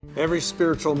Every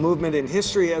spiritual movement in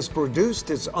history has produced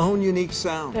its own unique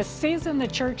sound. The season the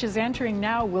church is entering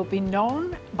now will be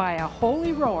known by a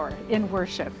holy roar in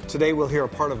worship. Today we'll hear a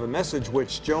part of a message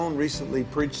which Joan recently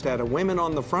preached at a Women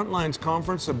on the Frontlines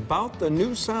conference about the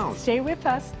new sound. Stay with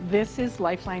us. This is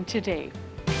Lifeline Today.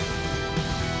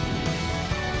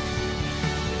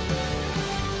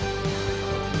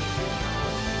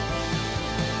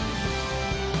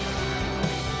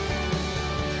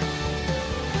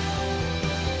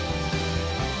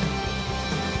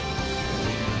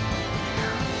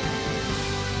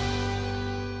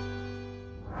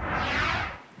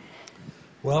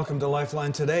 Welcome to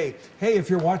Lifeline Today. Hey, if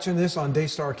you're watching this on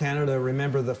Daystar Canada,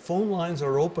 remember the phone lines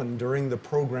are open during the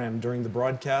program, during the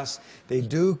broadcast. They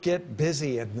do get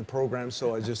busy in the program,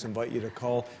 so I just invite you to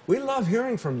call. We love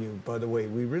hearing from you, by the way.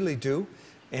 We really do.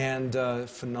 And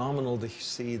phenomenal to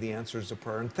see the answers to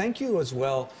prayer. And thank you as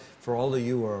well for all of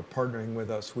you who are partnering with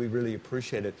us. We really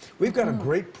appreciate it. We've got a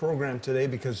great program today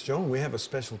because, Joan, we have a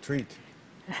special treat.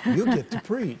 You get to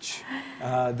preach.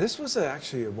 This was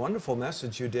actually a wonderful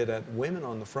message you did at Women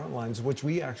on the Frontlines, which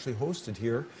we actually hosted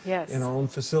here in our own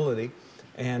facility.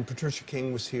 And Patricia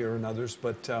King was here and others.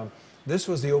 But this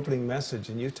was the opening message,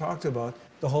 and you talked about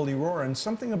the Holy Roar and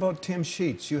something about Tim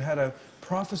Sheets. You had a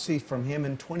prophecy from him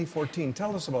in 2014.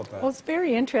 Tell us about that. Well, it's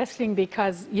very interesting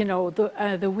because, you know,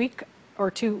 the week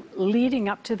or two leading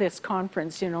up to this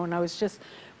conference, you know, and I was just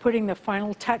putting the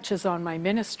final touches on my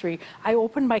ministry, I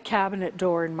opened my cabinet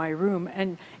door in my room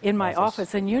and in my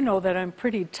office, and you know that I'm a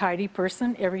pretty tidy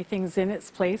person. Everything's in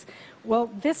its place. Well,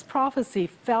 this prophecy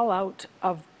fell out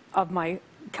of my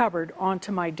cupboard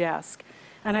onto my desk,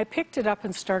 and I picked it up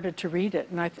and started to read it,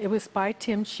 and it was by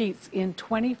Tim Sheets in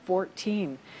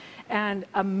 2014. And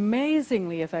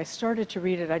amazingly, as I started to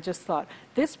read it, I just thought,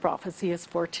 this prophecy is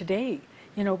for today.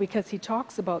 You know, because he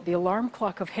talks about the alarm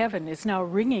clock of heaven is now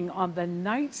ringing on the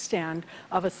nightstand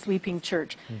of a sleeping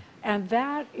church. And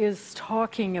that is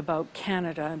talking about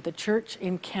Canada and the church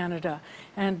in Canada.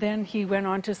 And then he went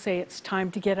on to say, it's time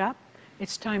to get up.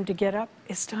 It's time to get up.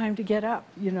 It's time to get up,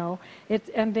 you know.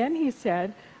 And then he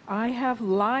said, I have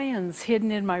lions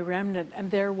hidden in my remnant, and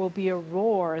there will be a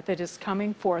roar that is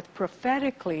coming forth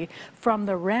prophetically from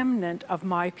the remnant of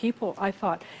my people. I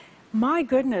thought, my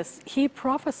goodness, he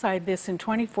prophesied this in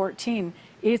 2014.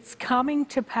 It's coming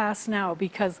to pass now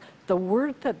because the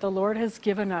word that the Lord has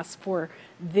given us for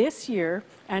this year,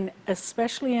 and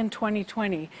especially in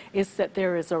 2020, is that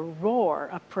there is a roar,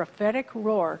 a prophetic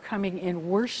roar coming in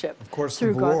worship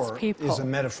through God's people. Of course, the roar is a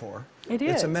metaphor. It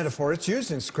is. It's a metaphor. It's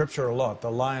used in Scripture a lot.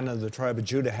 The Lion of the tribe of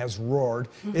Judah has roared.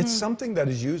 It's something that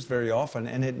is used very often,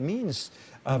 and it means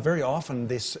very often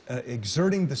this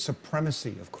exerting the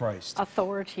supremacy of Christ.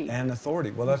 Authority. And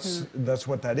authority. Well, that's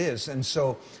what that is. And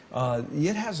so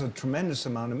it has a tremendous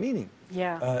amount of meaning.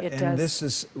 Yeah, it does. And this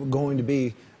is going to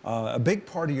be a big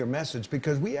part of your message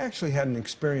because we actually had an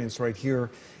experience right here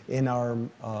in our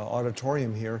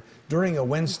auditorium here during a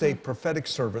Wednesday prophetic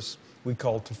service we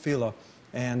called Tefillah.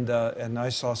 And I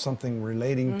saw something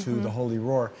relating to the Holy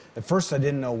Roar. At first, I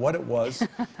didn't know what it was,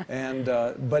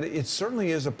 but it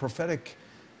certainly is a prophetic.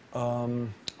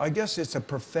 I guess it's a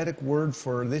prophetic word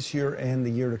for this year and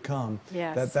the year to come.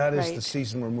 Yes, that is the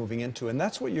season we're moving into, and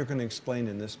that's what you're going to explain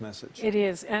in this message. It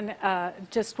is, and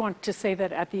just want to say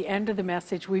that at the end of the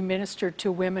message, we ministered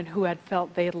to women who had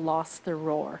felt they had lost their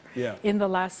roar in the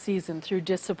last season through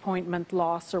disappointment,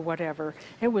 loss, or whatever.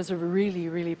 It was really,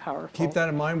 really powerful. Keep that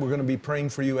in mind. We're going to be praying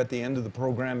for you at the end of the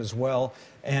program as well.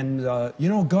 And, you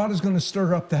know, God is going to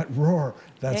stir up that roar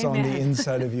that's on the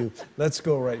inside of you. Let's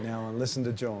go right now and listen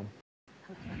to Joan.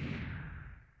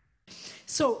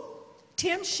 So,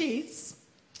 Tim Sheets,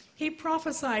 he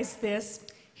prophesied this.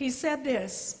 He said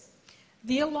this,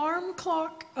 the alarm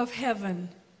clock of heaven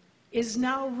is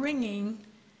now ringing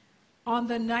on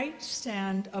the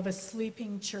nightstand of a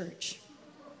sleeping church.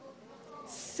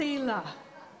 Selah.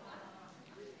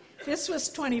 This was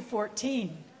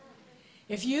 2014.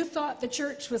 If you thought the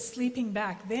church was sleeping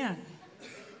back then,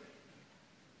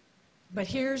 but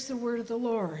here's the word of the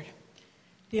Lord.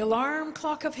 The alarm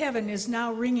clock of heaven is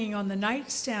now ringing on the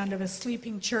nightstand of a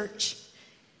sleeping church.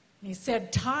 And he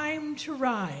said, time to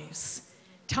rise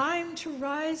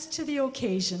to the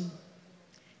occasion,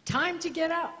 time to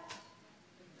get up.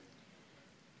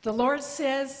 The Lord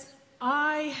says,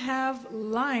 I have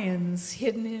lions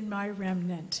hidden in my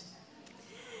remnant.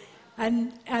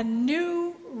 And a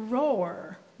new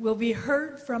roar will be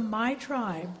heard from my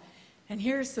tribe. And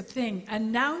here's the thing,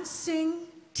 announcing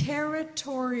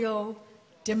territorial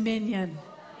dominion.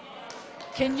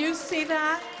 Can you see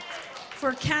that?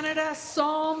 For Canada,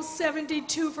 Psalm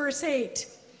 72, verse 8.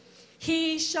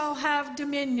 He shall have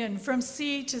dominion from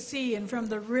sea to sea and from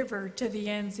the river to the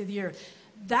ends of the earth.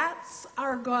 That's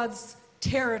our God's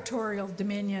territorial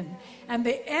dominion. And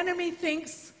the enemy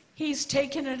thinks he's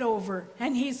taken it over,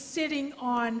 and he's sitting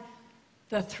on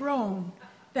the throne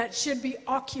that should be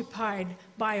occupied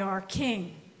by our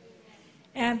King.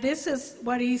 And this is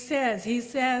what he says. He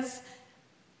says,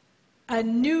 a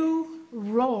new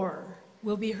roar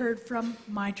will be heard from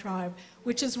my tribe,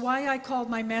 which is why I called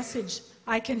my message,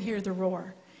 I Can Hear the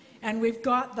Roar. And we've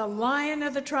got the Lion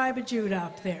of the tribe of Judah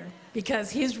up there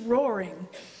because he's roaring.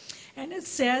 And it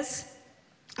says,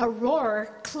 a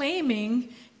roar claiming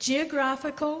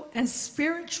geographical and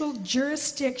spiritual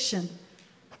jurisdiction.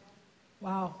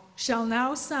 Wow. Shall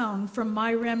now sound from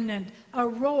my remnant, a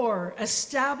roar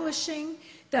establishing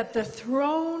that the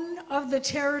throne of the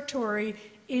territory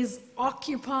is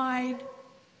occupied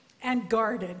and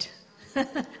guarded.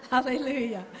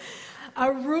 Hallelujah.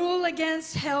 A rule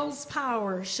against hell's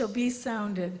power shall be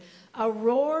sounded. A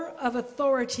roar of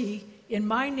authority in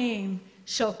my name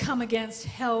shall come against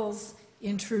hell's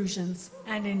intrusions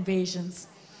and invasions.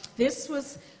 This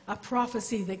was a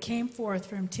prophecy that came forth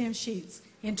from Tim Sheets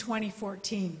in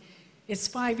 2014. It's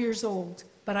 5 years old,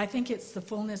 but I think it's the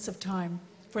fullness of time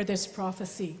for this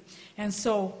prophecy. And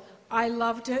so I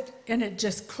loved it, and it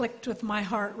just clicked with my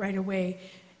heart right away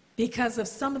because of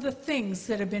some of the things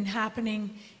that have been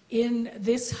happening in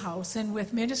this house and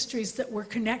with ministries that we're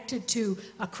connected to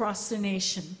across the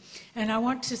nation. And I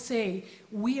want to say,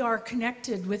 we are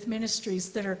connected with ministries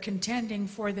that are contending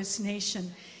for this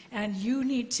nation, and you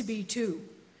need to be too.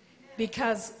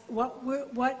 Because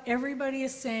what everybody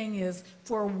is saying is,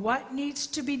 for what needs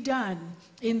to be done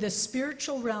in the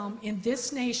spiritual realm in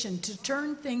this nation to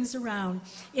turn things around,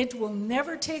 it will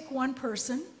never take one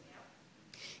person.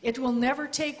 It will never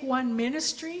take one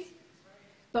ministry.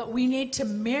 But we need to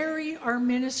marry our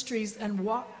ministries and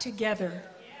walk together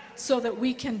so that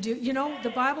we can do, you know, the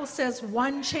Bible says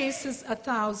one chases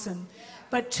 1,000,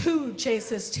 but two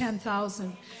chases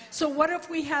 10,000. So what if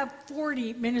we have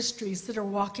 40 ministries that are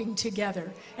walking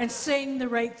together and saying the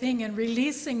right thing and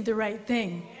releasing the right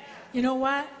thing? You know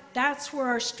what? That's where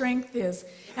our strength is.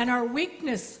 And our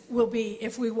weakness will be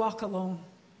if we walk alone.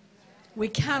 We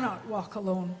cannot walk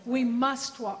alone. We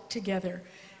must walk together.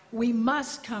 We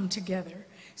must come together.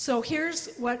 So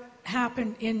here's what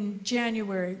happened in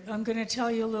January. I'm going to tell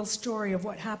you a little story of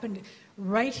what happened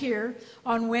right here.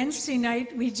 On Wednesday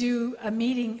night, we do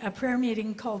a prayer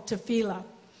meeting called Tefillah.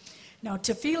 Now,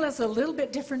 Tefillah is a little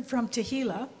bit different from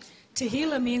Tehillah.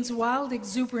 Tehillah means wild,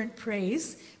 exuberant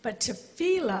praise, but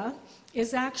Tefillah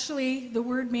is actually, the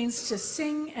word means to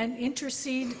sing and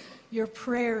intercede your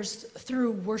prayers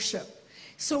through worship.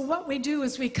 So what we do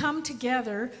is we come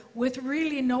together with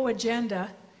really no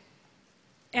agenda,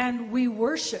 and we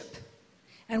worship.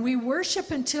 And we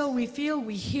worship until we feel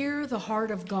we hear the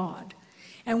heart of God.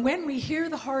 And when we hear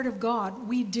the heart of God,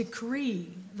 we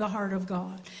decree the heart of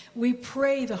God. We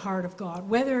pray the heart of God.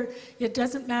 Whether, it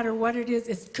doesn't matter what it is,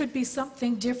 it could be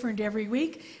something different every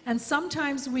week. And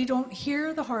sometimes we don't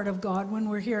hear the heart of God when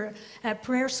we're here at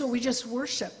prayer, so we just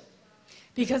worship.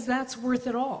 Because that's worth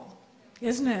it all,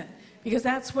 isn't it? Because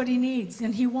that's what he needs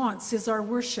and he wants, is our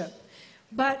worship.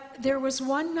 But there was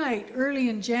one night early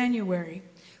in January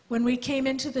when we came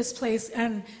into this place,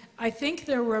 and I think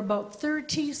there were about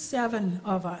 37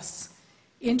 of us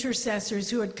intercessors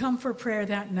who had come for prayer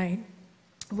that night.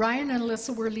 Ryan and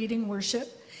Alyssa were leading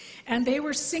worship, and they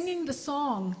were singing the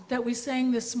song that we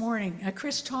sang this morning, a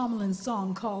Chris Tomlin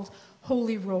song called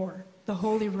Holy Roar, the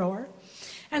Holy Roar.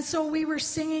 And so we were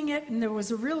singing it, and there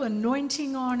was a real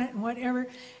anointing on it and whatever.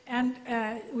 And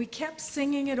we kept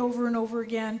singing it over and over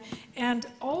again. And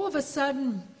all of a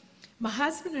sudden, my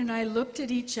husband and I looked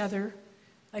at each other,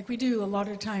 like we do a lot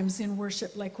of times in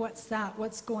worship, like, what's that?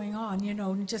 What's going on? You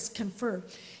know, and just confer.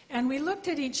 And we looked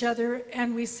at each other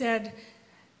and we said,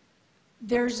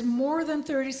 there's more than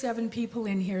 37 people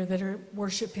in here that are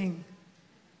worshiping.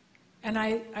 And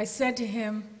I said to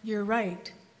him, you're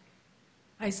right.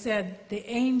 I said, the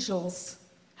angels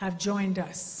have joined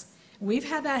us. We've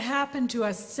had that happen to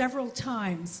us several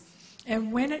times.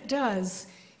 And when it does,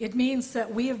 it means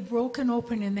that we have broken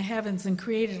open in the heavens and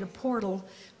created a portal.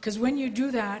 Because when you do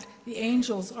that, the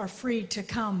angels are free to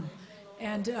come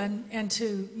and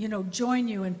to, you know, join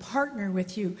you and partner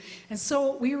with you. And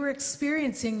so we were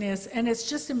experiencing this, and it's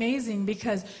just amazing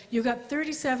because you've got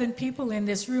 37 people in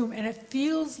this room, and it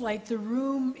feels like the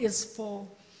room is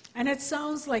full. And it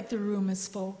sounds like the room is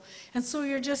full. And so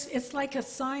you're just, it's like a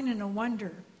sign and a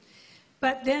wonder.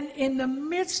 But then in the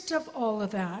midst of all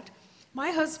of that,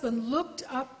 my husband looked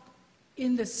up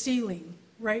in the ceiling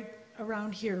right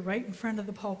around here, right in front of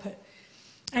the pulpit.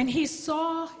 And he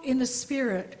saw in the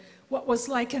Spirit what was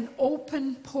like an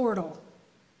open portal.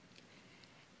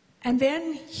 And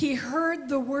then he heard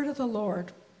the word of the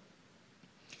Lord.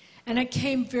 And it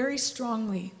came very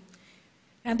strongly.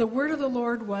 And the word of the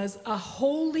Lord was, a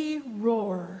holy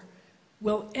roar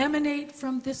will emanate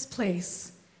from this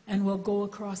place and will go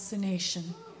across the nation.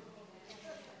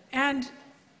 And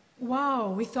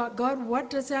wow, we thought, God, what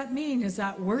does that mean? Is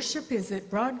that worship? Is it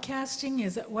broadcasting?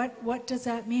 Is it what does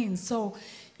that mean? So,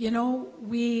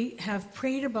 we have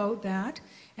prayed about that,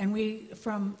 and we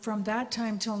from that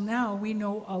time till now, we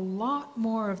know a lot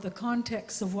more of the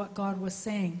context of what God was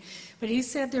saying. But he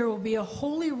said there will be a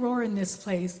holy roar in this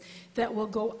place that will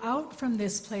go out from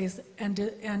this place and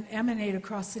emanate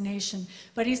across the nation.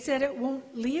 But he said it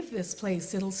won't leave this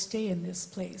place, it'll stay in this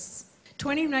place.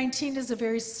 2019 is a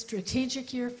very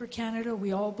strategic year for Canada.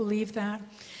 We all believe that,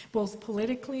 both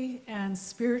politically and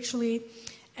spiritually.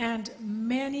 And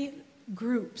many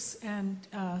groups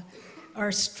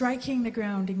are striking the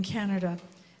ground in Canada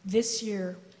this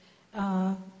year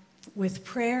with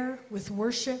prayer, with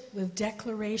worship, with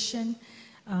declaration,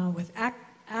 with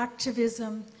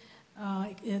activism.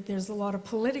 There's a lot of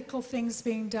political things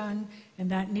being done,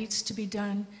 and that needs to be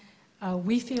done.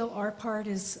 We feel our part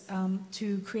is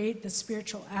to create the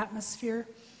spiritual atmosphere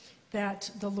that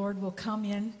the Lord will come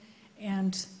in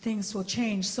and things will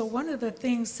change. So one of the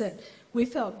things that we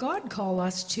felt God called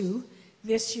us to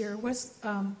this year was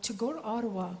to go to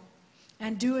Ottawa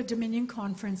and do a Dominion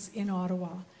conference in Ottawa.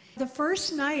 The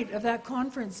first night of that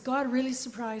conference, God really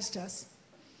surprised us.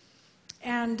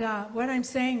 And what I'm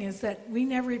saying is that we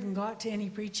never even got to any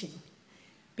preaching,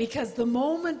 because the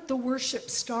moment the worship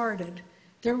started,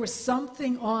 there was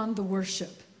something on the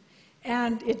worship.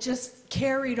 And it just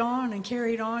carried on,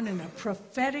 and a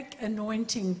prophetic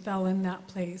anointing fell in that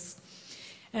place.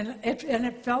 And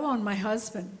it fell on my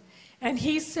husband. And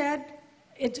he said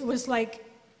it was like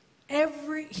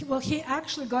he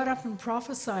actually got up and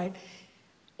prophesied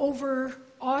over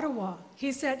Ottawa.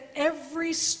 He said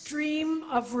every stream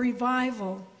of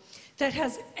revival that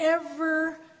has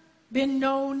ever been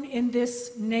known in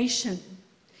this nation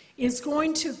is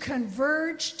going to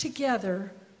converge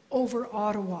together over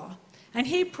Ottawa. And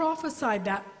he prophesied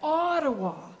that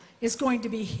Ottawa is going to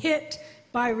be hit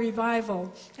by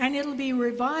revival. And it'll be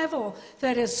revival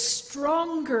that is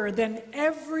stronger than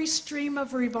every stream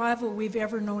of revival we've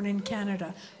ever known in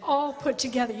Canada, all put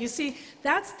together. You see,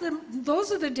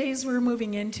 those are the days we're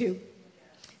moving into.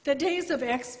 The days of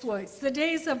exploits, the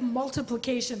days of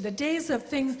multiplication, the days of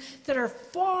things that are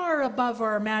far above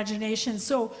our imagination.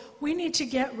 So we need to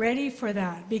get ready for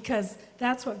that, because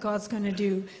that's what God's going to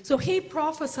do. So he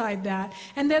prophesied that.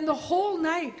 And then the whole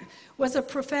night was a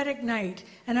prophetic night.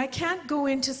 And I can't go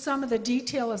into some of the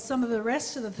detail of some of the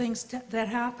rest of the things that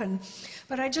happened.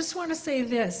 But I just want to say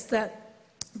this, that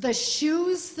the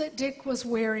shoes that Dick was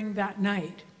wearing that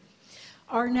night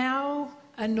are now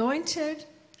anointed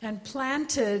and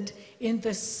planted in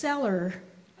the cellar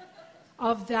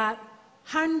of that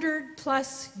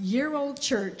 100-plus-year-old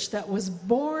church that was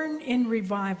born in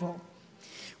revival.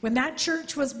 When that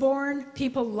church was born,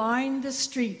 people lined the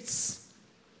streets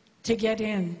to get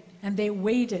in, and they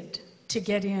waited to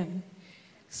get in.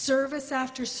 Service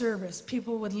after service,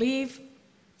 people would leave,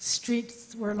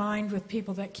 streets were lined with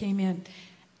people that came in.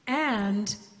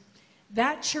 And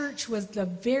that church was the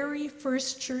very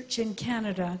first church in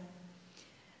Canada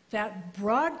that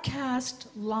broadcast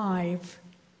live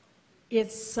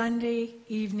its Sunday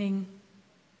evening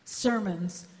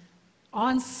sermons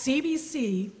on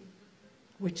CBC,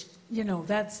 which,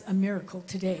 that's a miracle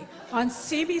today, on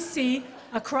CBC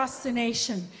across the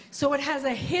nation. So it has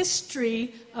a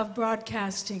history of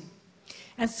broadcasting.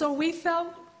 And so we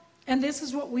felt, and this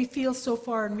is what we feel so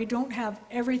far, and we don't have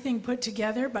everything put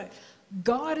together, but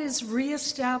God is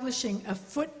reestablishing a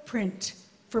footprint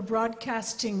for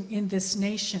broadcasting in this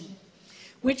nation,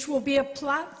 which will be a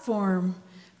platform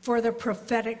for the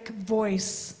prophetic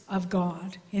voice of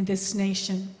God in this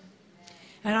nation.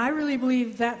 And I really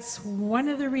believe that's one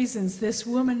of the reasons this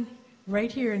woman right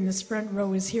here in this front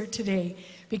row is here today,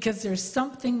 because there's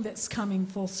something that's coming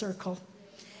full circle.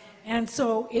 And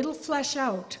so it'll flesh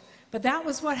out. But that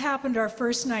was what happened our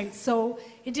first night. So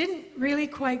it didn't really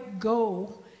quite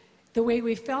go the way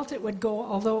we felt it would go,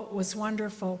 although it was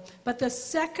wonderful. But the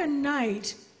second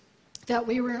night that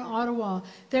we were in Ottawa,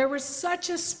 there was such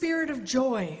a spirit of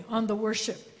joy on the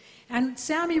worship. And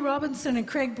Sammy Robinson and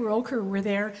Craig Baroker were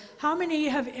there. How many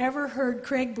have ever heard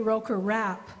Craig Baroker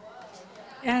rap?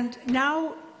 And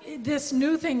now this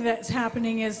new thing that's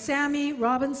happening is Sammy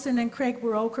Robinson and Craig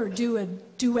Baroker do a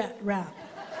duet rap.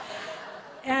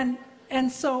 And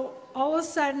so all of a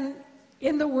sudden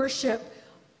in the worship,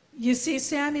 you see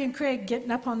Sammy and Craig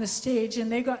getting up on the stage,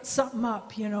 and they got something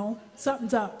up, you know,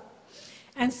 something's up.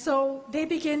 And so they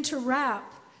begin to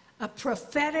rap, a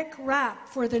prophetic rap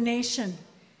for the nation.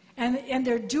 And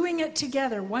they're doing it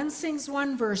together. One sings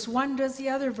one verse, one does the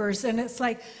other verse, and it's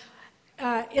like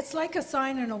a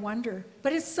sign and a wonder.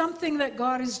 But it's something that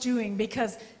God is doing,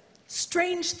 because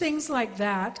strange things like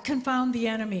that confound the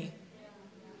enemy.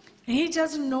 And he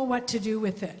doesn't know what to do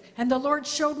with it. And the Lord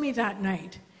showed me that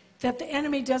night that the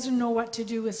enemy doesn't know what to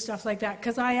do with stuff like that,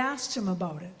 because I asked him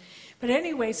about it. But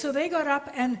anyway, so they got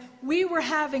up, and we were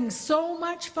having so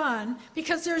much fun,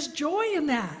 because there's joy in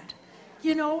that.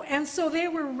 You know, and so they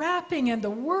were rapping, and the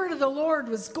word of the Lord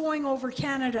was going over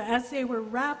Canada as they were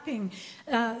rapping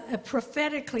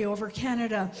prophetically over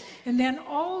Canada. And then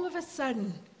all of a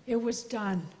sudden, it was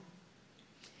done.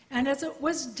 And as it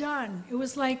was done, it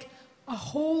was like a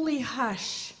holy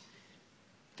hush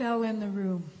fell in the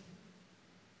room.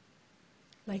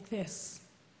 Like this.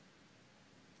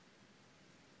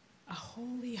 A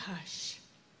holy hush.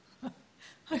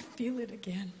 I feel it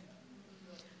again.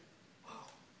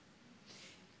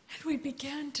 And we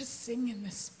began to sing in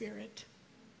the Spirit.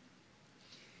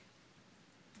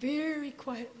 Very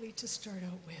quietly to start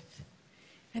out with.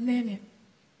 And then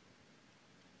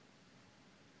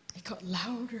it got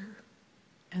louder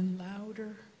and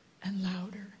louder and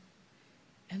louder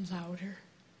and louder.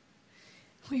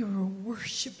 We were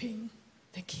worshiping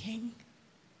the King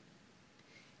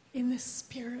in the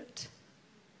Spirit.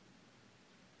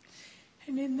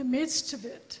 And in the midst of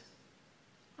it,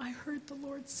 I heard the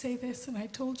Lord say this, and I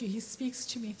told you he speaks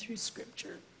to me through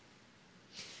Scripture.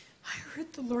 I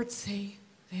heard the Lord say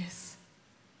this.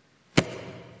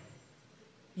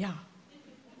 Yeah.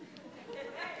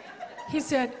 He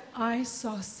said, I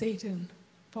saw Satan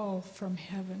fall from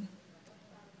heaven.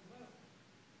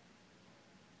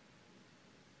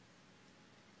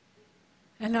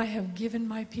 And I have given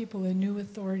my people a new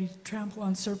authority to trample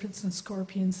on serpents and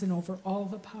scorpions and over all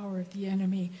the power of the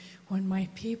enemy when my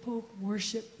people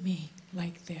worship me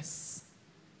like this.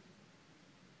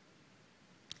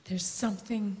 There's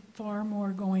something far more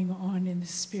going on in the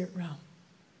spirit realm.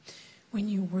 When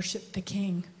you worship the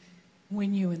King,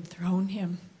 when you enthrone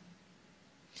him,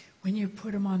 when you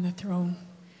put him on the throne,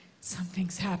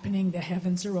 something's happening. The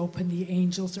heavens are open, the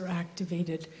angels are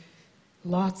activated,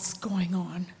 lots going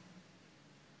on.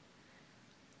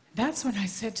 That's when I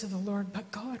said to the Lord,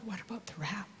 but God, what about the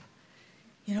rap?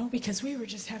 You know, because we were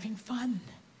just having fun.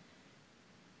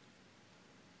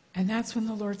 And that's when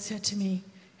the Lord said to me,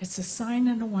 it's a sign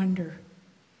and a wonder.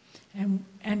 And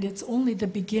it's only the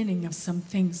beginning of some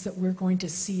things that we're going to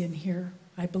see and hear,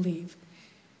 I believe.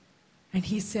 And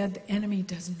he said the enemy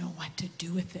doesn't know what to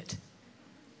do with it.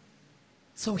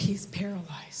 So he's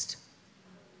paralyzed.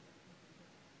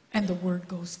 And the word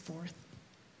goes forth.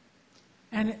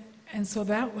 And so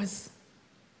that was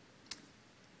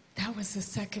the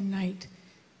second night.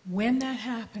 When that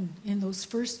happened, in those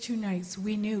first 2 nights,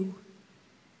 we knew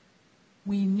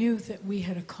that we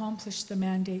had accomplished the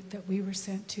mandate that we were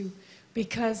sent to,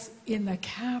 because in the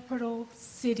capital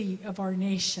city of our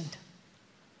nation,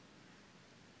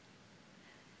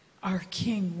 our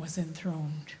King was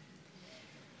enthroned.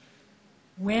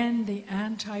 When the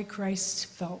Antichrist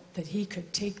felt that he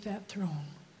could take that throne,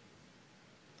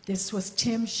 this was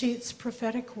Tim Sheets'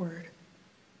 prophetic word.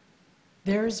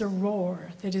 There's a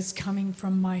roar that is coming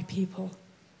from my people.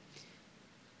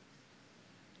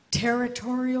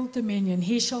 Territorial dominion.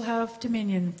 He shall have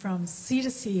dominion from sea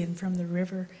to sea and from the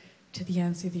river to the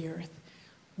ends of the earth.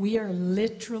 We are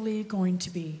literally going to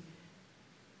be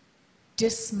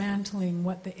dismantling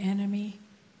what the enemy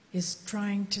is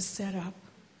trying to set up.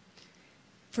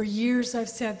 For years I've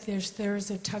said there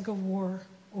is a tug of war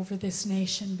over this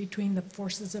nation between the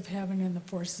forces of heaven and the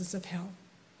forces of hell.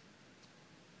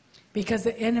 Because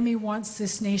the enemy wants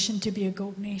this nation to be a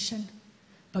goat nation,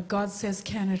 but God says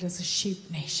Canada's a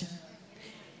sheep nation.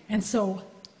 And so,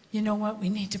 you know what? We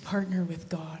need to partner with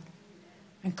God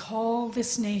and call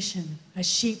this nation a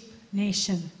sheep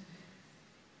nation.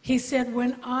 He said,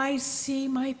 when I see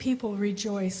my people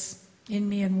rejoice in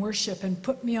me and worship and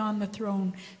put me on the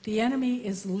throne, the enemy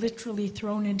is literally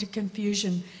thrown into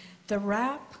confusion. The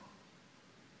rap,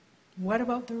 what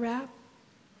about the rap?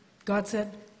 God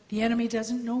said, the enemy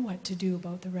doesn't know what to do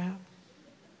about the rap.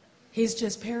 He's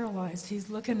just paralyzed. He's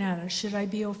looking at it. Should I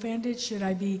be offended? Should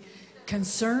I be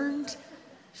concerned?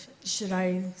 Should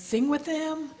I sing with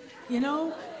them? You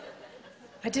know?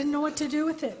 I didn't know what to do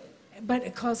with it. But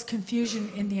it caused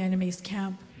confusion in the enemy's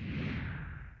camp.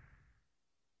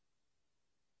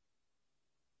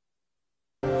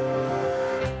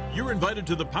 You're invited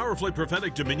to the Powerfully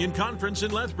Prophetic Dominion Conference in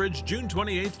Lethbridge, June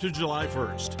 28th to July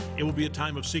 1st. It will be a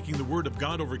time of seeking the Word of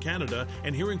God over Canada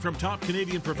and hearing from top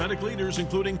Canadian prophetic leaders,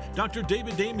 including Dr.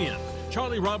 David Damien,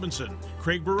 Charlie Robinson,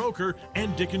 Craig Baroker,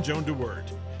 and Dick and Joan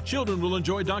DeWert. Children will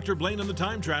enjoy Dr. Blaine and the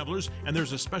Time Travelers, and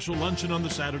there's a special luncheon on the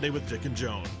Saturday with Dick and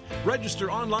Joan. Register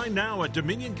online now at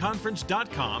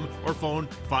dominionconference.com or phone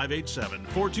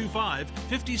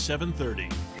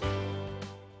 587-425-5730.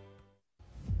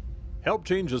 Help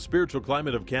change the spiritual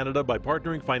climate of Canada by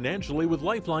partnering financially with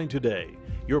Lifeline today.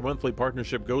 Your monthly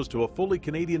partnership goes to a fully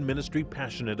Canadian ministry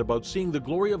passionate about seeing the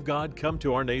glory of God come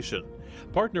to our nation.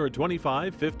 Partner at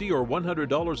 $25, $50, or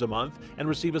 $100 a month and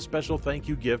receive a special thank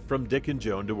you gift from Dick and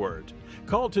Joan DeWert.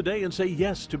 Call today and say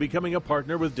yes to becoming a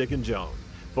partner with Dick and Joan.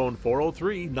 Phone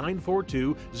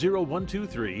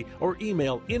 403-942-0123 or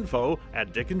email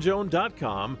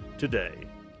info@dickandjoan.com today.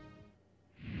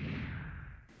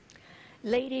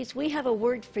 Ladies, we have a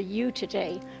word for you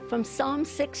today from Psalm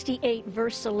 68,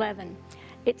 verse 11.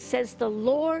 It says, "The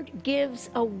Lord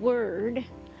gives a word,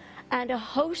 and a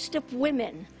host of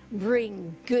women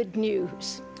bring good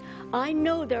news." I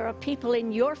know there are people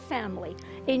in your family,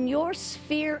 in your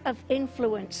sphere of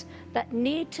influence, that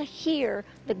need to hear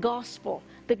the gospel,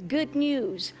 the good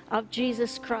news of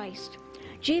Jesus Christ.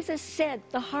 Jesus said,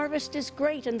 "The harvest is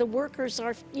great and the workers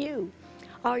are few."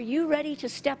 Are you ready to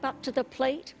step up to the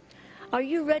plate? Are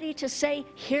you ready to say,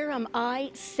 "Here am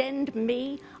I, send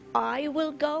me. I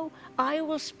will go. I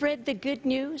will spread the good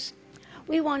news"?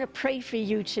 We want to pray for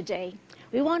you today.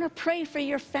 We want to pray for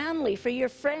your family, for your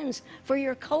friends, for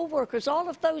your co-workers, all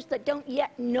of those that don't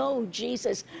yet know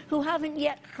Jesus, who haven't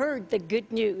yet heard the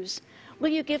good news.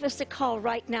 Will you give us a call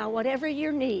right now, whatever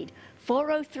your need?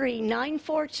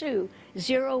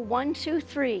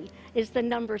 403-942-0123 is the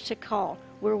number to call.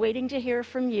 We're waiting to hear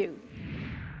from you.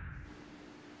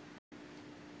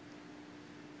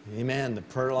 Amen. The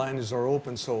prayer lines are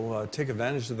open, so take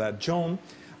advantage of that. Joan,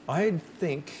 I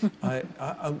think, I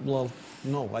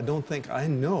don't think, I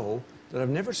know that I've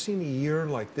never seen a year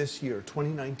like this year,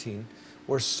 2019,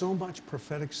 where so much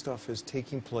prophetic stuff is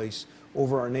taking place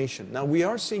over our nation. Now, we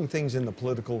are seeing things in the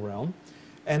political realm,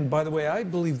 and by the way, I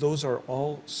believe those are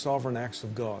all sovereign acts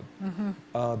of God,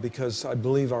 because I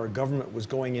believe our government was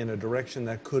going in a direction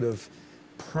that could have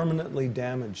permanently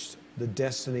damaged the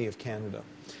destiny of Canada.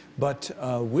 But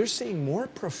we're seeing more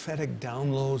prophetic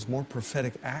downloads, more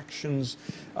prophetic actions,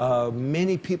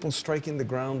 many people striking the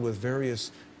ground with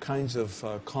various kinds of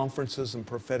conferences and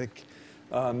prophetic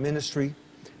ministry.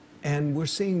 And we're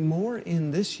seeing more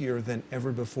in this year than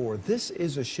ever before. This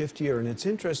is a shift year, and it's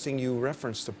interesting you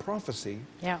referenced the prophecy.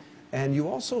 Yeah. And you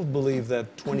also believe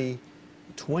that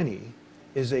 2020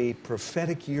 is a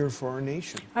prophetic year for our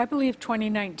nation. I believe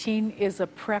 2019 is a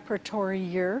preparatory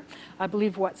year. I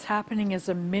believe what's happening is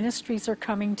the ministries are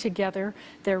coming together.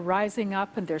 They're rising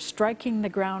up and they're striking the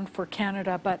ground for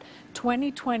Canada. But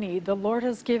 2020, the Lord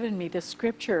has given me the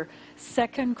scripture,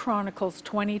 2 Chronicles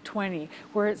 20:20,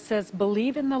 where it says,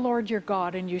 "Believe in the Lord your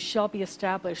God and you shall be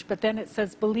established." But then it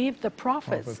says, "Believe the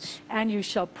prophets and you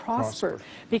shall prosper."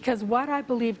 Because what I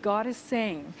believe God is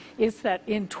saying is that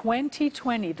in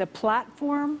 2020, the platform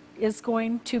is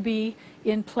going to be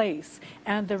in place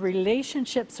and the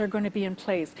relationships are going to be in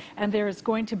place, and there is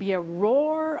going to be a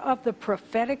roar of the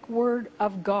prophetic word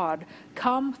of God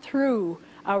come through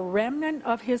a remnant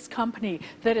of his company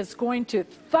that is going to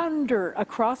thunder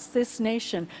across this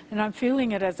nation. And I'm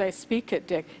feeling it as I speak it,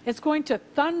 Dick. It's going to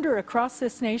thunder across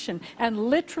this nation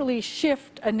and literally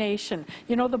shift a nation.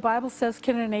 You know, the Bible says,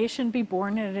 can a nation be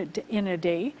born in a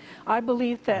day? I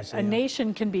believe that a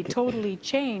nation can be totally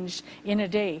changed in a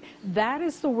day. That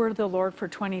is the word of the Lord for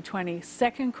 2020.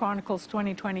 2 Chronicles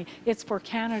 20:20. It's for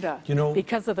Canada, you know,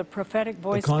 because of the prophetic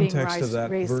voice being raised up. The context of that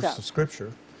verse of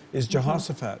Scripture is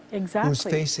Jehoshaphat, who's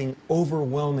facing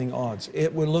overwhelming odds.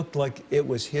 It would look like it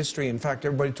was history. In fact,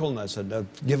 everybody told him, I said,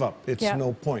 give up, it's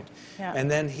no point. And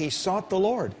then he sought the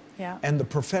Lord. And the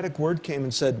prophetic word came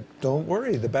and said, don't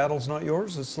worry, the battle's not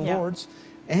yours, it's the Lord's.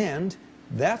 And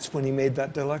that's when he made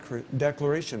that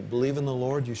declaration, believe in the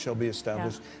Lord, you shall be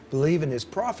established. Believe in his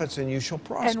prophets and you shall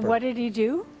prosper. And what did he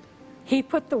do? He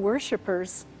put the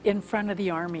worshipers in front of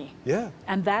the army.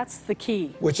 And that's the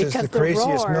key. Which is the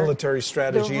craziest military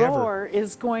strategy ever. The roar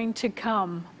is going to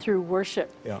come through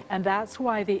worship. And that's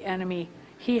why the enemy,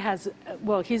 he has,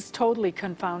 well, he's totally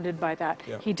confounded by that.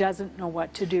 He doesn't know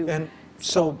what to do. And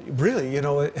so really, you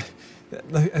know,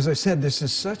 as I said, this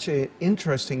is such an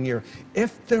interesting year.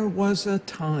 If there was a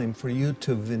time for you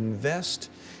to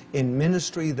invest in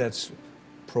ministry that's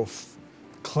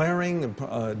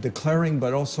declaring,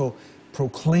 but also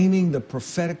proclaiming the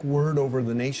prophetic word over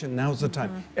the nation. Now's the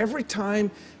time. Every time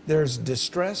there's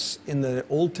distress in the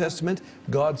Old Testament,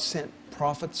 God sent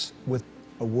prophets with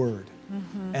a word.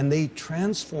 And they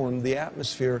transformed the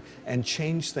atmosphere and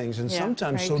changed things, and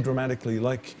sometimes so dramatically,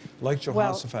 like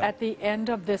Jehoshaphat. Well, at the end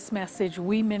of this message,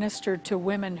 we ministered to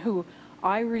women who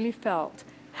I really felt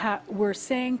were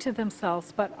saying to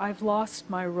themselves, but I've lost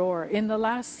my roar. In the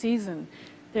last season,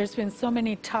 there's been so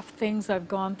many tough things I've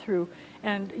gone through,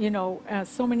 and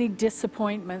so many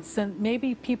disappointments, and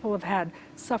maybe people have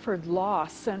suffered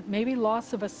loss, and maybe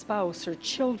loss of a spouse or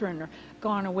children or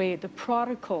gone away, the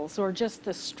prodigals, or just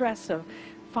the stress of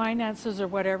finances or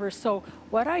whatever. So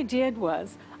what I did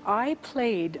was I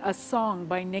played a song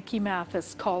by Nicky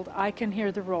Mathis called I Can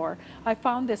Hear the Roar. I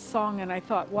found this song and I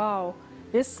thought, wow,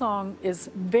 this song is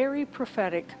very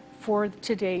prophetic for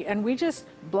today, and we just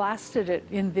blasted it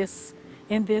in this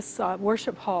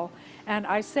worship hall. And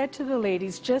I said to the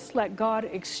ladies, just let God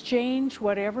exchange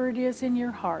whatever it is in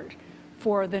your heart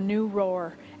for the new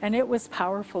roar. And it was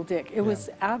powerful, Dick. It was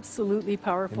absolutely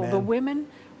powerful. Amen. The women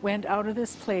went out of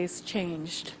this place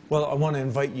changed. Well, I want to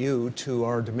invite you to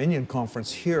our Dominion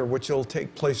Conference here, which will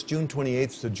take place June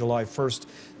 28th to July 1st.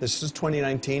 This is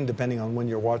 2019, depending on when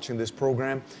you're watching this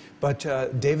program. But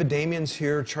David Damien's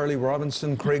here, Charlie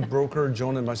Robinson, Craig Broker,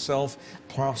 Joan and myself,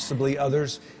 possibly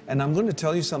others. And I'm going to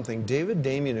tell you something. David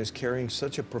Damien is carrying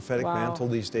such a prophetic mantle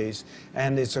these days,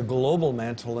 and it's a global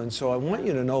mantle. And so I want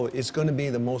you to know it's going to be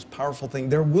the most powerful thing.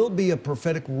 There will be a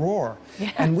prophetic roar,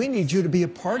 and we need you to be a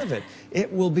part of it.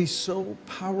 It will be so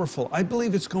powerful. I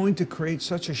believe it's going to create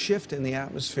such a shift in the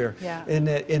atmosphere.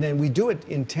 And we do it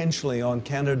intentionally on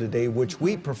Canada Day, which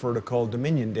we prefer to call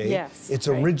Dominion Day. Its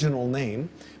original name,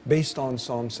 based on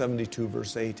Psalm 72,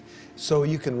 verse 8. So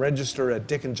you can register at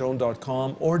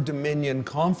dickandjoan.com or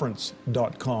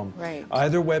dominionconference.com.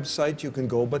 Either website you can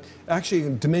go, but actually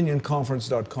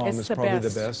dominionconference.com is probably the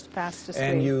best. Fastest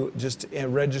and way. you just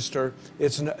register.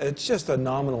 It's just a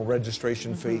nominal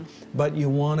registration fee, but you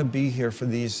want to be here for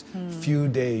these few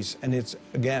days. And it's,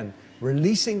 again,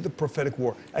 releasing the prophetic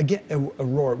roar. Again, a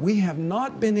roar. We have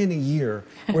not been in a year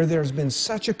where there's been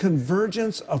such a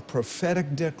convergence of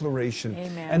prophetic declaration.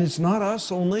 Amen. And it's not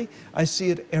us only. I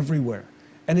see it everywhere.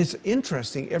 And it's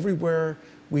interesting, everywhere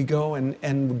we go,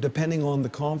 and depending on the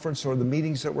conference or the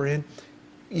meetings that we're in,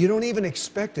 you don't even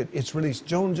expect it. It's released.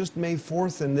 Joan, just May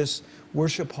 4th in this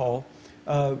worship hall,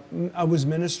 I was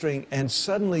ministering, and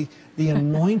suddenly the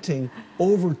anointing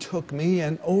overtook me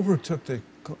and overtook the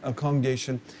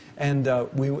congregation. And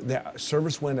the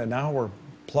service went an hour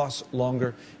plus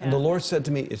longer. And the Lord said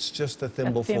to me, it's just a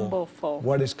thimbleful.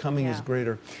 What is coming is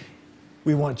greater.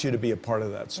 We want you to be a part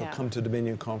of that. So come to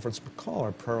Dominion Conference. Call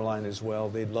our prayer line as well.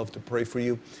 They'd love to pray for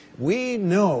you. We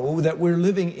know that we're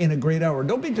living in a great hour.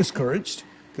 Don't be discouraged,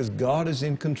 because God is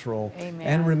in control. Amen.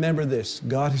 And remember this,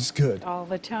 God is good. All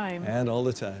the time. And all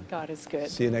the time. God is good.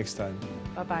 See you next time.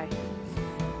 Bye-bye.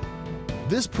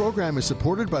 This program is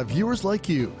supported by viewers like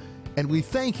you, and we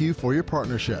thank you for your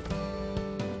partnership.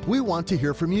 We want to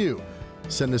hear from you.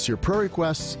 Send us your prayer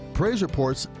requests, praise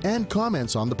reports, and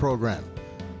comments on the program.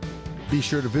 Be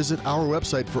sure to visit our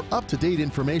website for up-to-date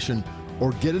information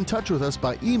or get in touch with us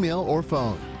by email or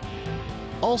phone.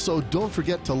 Also, don't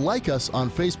forget to like us on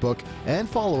Facebook and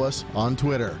follow us on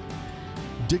Twitter.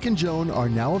 Dick and Joan are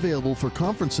now available for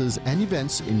conferences and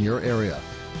events in your area.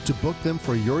 To book them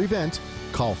for your event,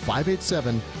 call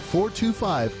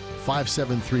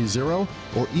 587-425-5730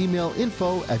 or email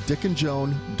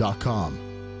info@dickandjoan.com.